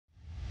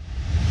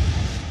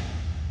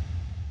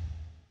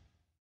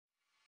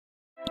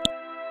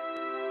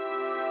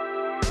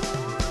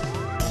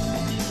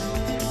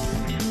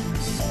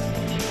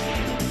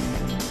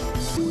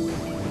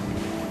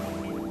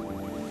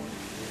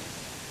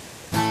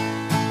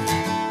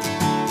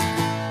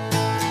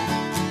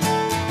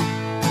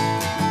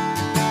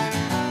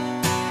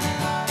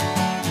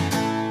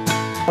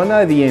I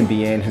know the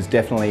NBN has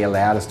definitely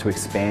allowed us to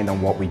expand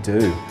on what we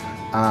do.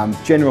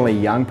 Generally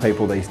young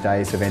people these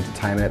days have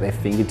entertainment at their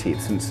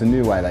fingertips and it's a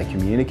new way they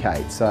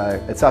communicate.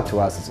 So it's up to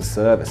us as a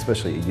service,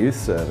 especially a youth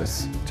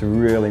service, to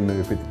really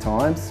move with the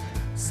times.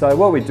 So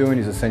what we're doing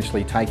is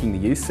essentially taking the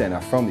youth centre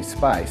from this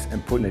space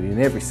and putting it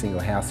in every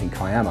single house in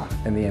Kiama,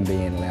 and the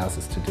NBN allows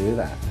us to do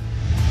that.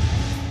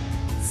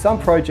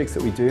 Some projects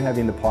that we do have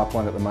in the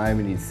pipeline at the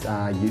moment is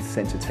Youth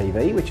Centre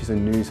TV, which is a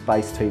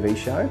news-based TV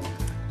show.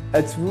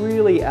 It's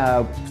really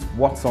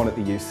what's on at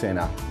the youth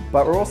centre,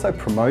 but we're also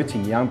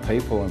promoting young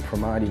people and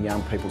promoting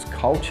young people's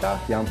culture,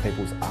 young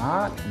people's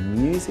art,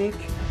 music.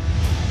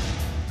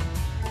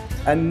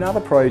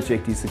 Another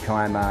project is the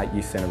Kiama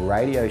Youth Centre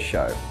radio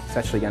show. It's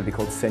actually going to be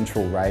called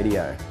Central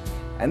Radio.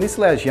 And this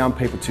allows young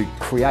people to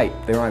create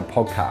their own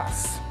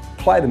podcasts,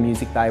 play the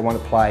music they want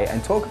to play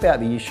and talk about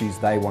the issues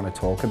they want to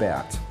talk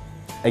about.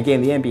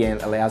 Again, the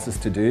NBN allows us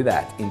to do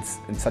that in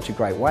such a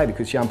great way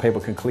because young people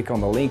can click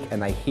on the link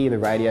and they hear the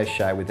radio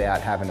show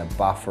without having to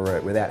buffer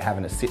it, without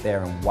having to sit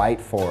there and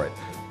wait for it.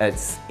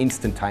 It's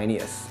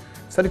instantaneous.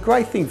 So the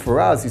great thing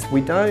for us is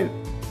we don't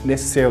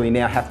necessarily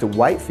now have to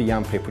wait for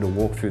young people to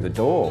walk through the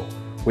door.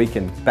 We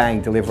can bang,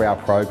 deliver our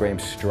program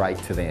straight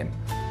to them.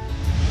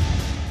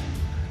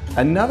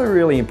 Another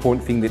really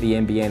important thing that the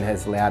NBN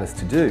has allowed us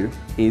to do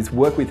is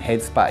work with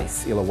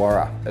Headspace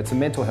Illawarra. It's a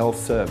mental health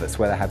service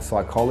where they have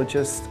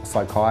psychologists,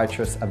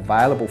 psychiatrists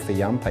available for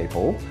young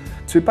people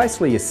to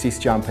basically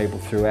assist young people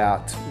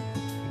throughout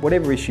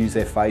whatever issues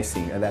they're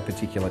facing at that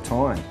particular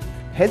time.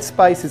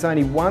 Headspace is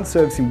only one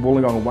service in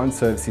Wollongong and one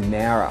service in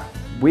Nowra.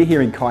 We're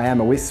here in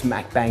Kiama, we're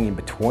smack bang in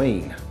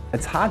between.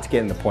 It's hard to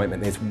get an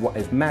appointment,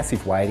 there's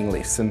massive waiting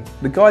lists, and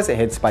the guys at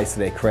Headspace, to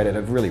their credit,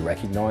 have really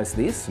recognised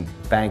this and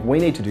bang, we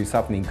need to do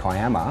something in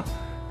Kiama.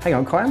 Hang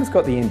on, Kiama's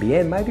got the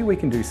NBN, maybe we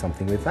can do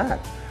something with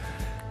that.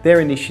 Their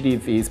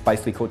initiative is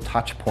basically called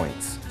touch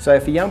points. So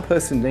if a young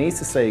person needs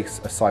to see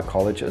a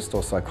psychologist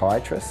or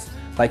psychiatrist,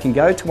 they can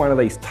go to one of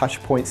these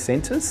touch point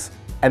centres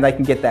and they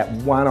can get that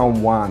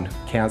one-on-one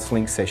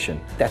counselling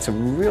session. That's a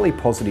really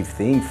positive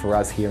thing for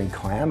us here in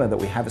Kiama, that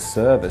we have a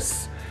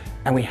service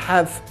and we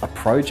have a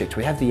project,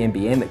 we have the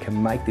NBN that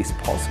can make this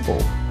possible.